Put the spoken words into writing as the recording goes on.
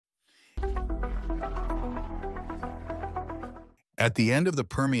At the end of the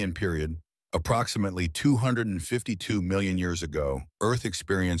Permian period, approximately 252 million years ago, Earth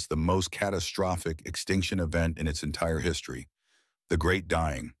experienced the most catastrophic extinction event in its entire history, the Great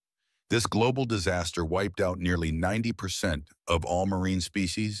Dying. This global disaster wiped out nearly 90% of all marine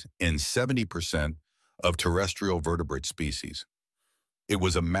species and 70% of terrestrial vertebrate species. It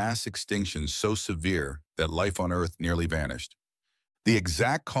was a mass extinction so severe that life on Earth nearly vanished. The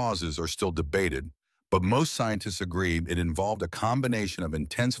exact causes are still debated, but most scientists agree it involved a combination of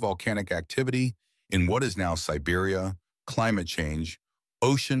intense volcanic activity in what is now Siberia, climate change,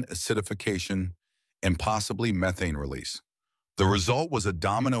 ocean acidification, and possibly methane release. The result was a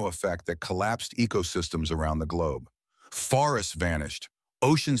domino effect that collapsed ecosystems around the globe. Forests vanished,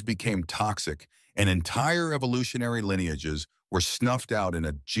 oceans became toxic, and entire evolutionary lineages were snuffed out in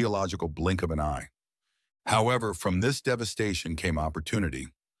a geological blink of an eye. However, from this devastation came opportunity.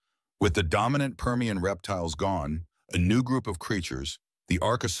 With the dominant Permian reptiles gone, a new group of creatures, the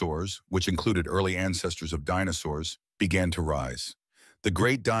archosaurs, which included early ancestors of dinosaurs, began to rise. The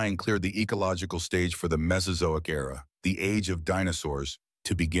Great Dying cleared the ecological stage for the Mesozoic era, the age of dinosaurs,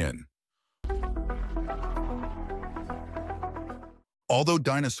 to begin. Although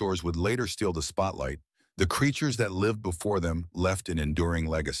dinosaurs would later steal the spotlight, the creatures that lived before them left an enduring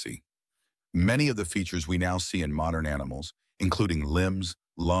legacy. Many of the features we now see in modern animals, including limbs,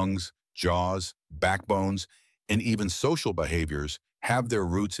 lungs, jaws, backbones, and even social behaviors, have their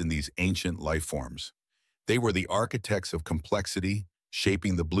roots in these ancient life forms. They were the architects of complexity,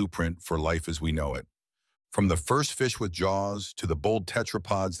 shaping the blueprint for life as we know it. From the first fish with jaws to the bold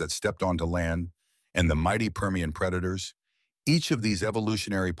tetrapods that stepped onto land and the mighty Permian predators, each of these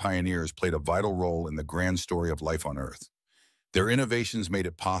evolutionary pioneers played a vital role in the grand story of life on Earth. Their innovations made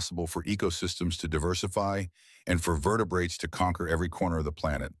it possible for ecosystems to diversify and for vertebrates to conquer every corner of the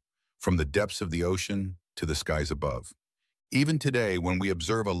planet, from the depths of the ocean to the skies above. Even today, when we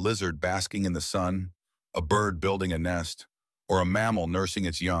observe a lizard basking in the sun, a bird building a nest, or a mammal nursing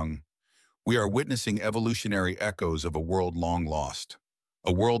its young, we are witnessing evolutionary echoes of a world long lost,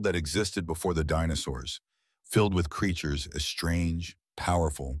 a world that existed before the dinosaurs, filled with creatures as strange,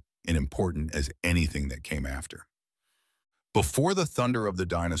 powerful, and important as anything that came after. Before the thunder of the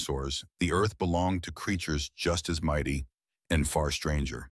dinosaurs, the Earth belonged to creatures just as mighty and far stranger.